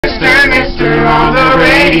Mister on the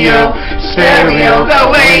radio. Stereo, the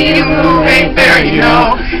way you move ain't fair, you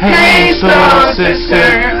know. Hey, soul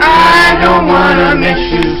sister, I don't wanna miss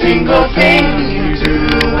you, single thing you do.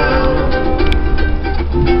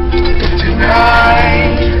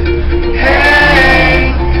 Tonight,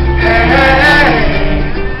 hey, hey,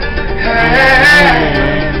 hey,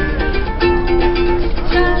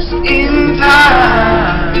 just in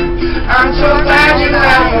time. I'm so glad you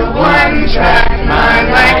have a one-track mind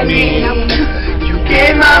like me. You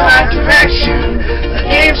gave my life direction, the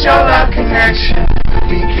game show love connection.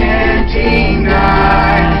 We can't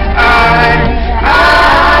deny.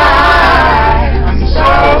 I'm so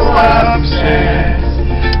obsessed.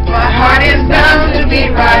 My heart is bound to be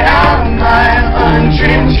right out of my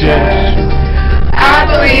untrimmed chest. I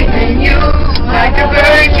believe in you like a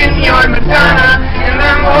virgin, you're Madonna, and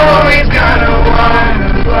I'm always gonna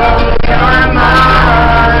wanna blow your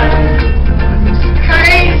mind.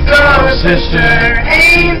 Hey, soul sister,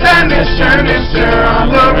 ain't that Mister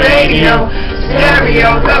on the radio?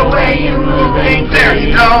 Stereo, the way you move ain't there,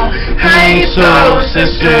 you know. Hey, soul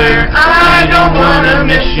sister, I don't wanna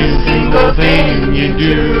miss you, single thing you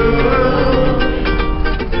do.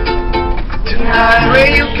 Tonight,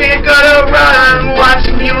 where you can't go to run,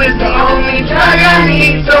 watching you is the only drug I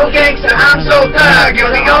need. So gangsta, I'm so thug, you're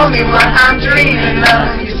the only one I'm dreaming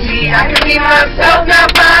of. You see, I can be myself now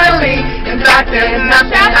finally. In fact, there's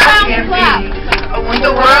nothing I can't be. I want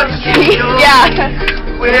the world to see you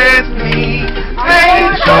with me. Hey,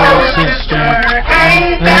 soul sister,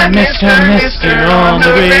 ain't that Mister on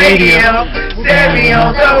the radio?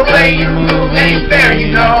 Stereo, the way you move ain't fair, you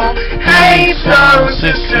know. Hey, soul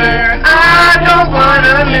sister,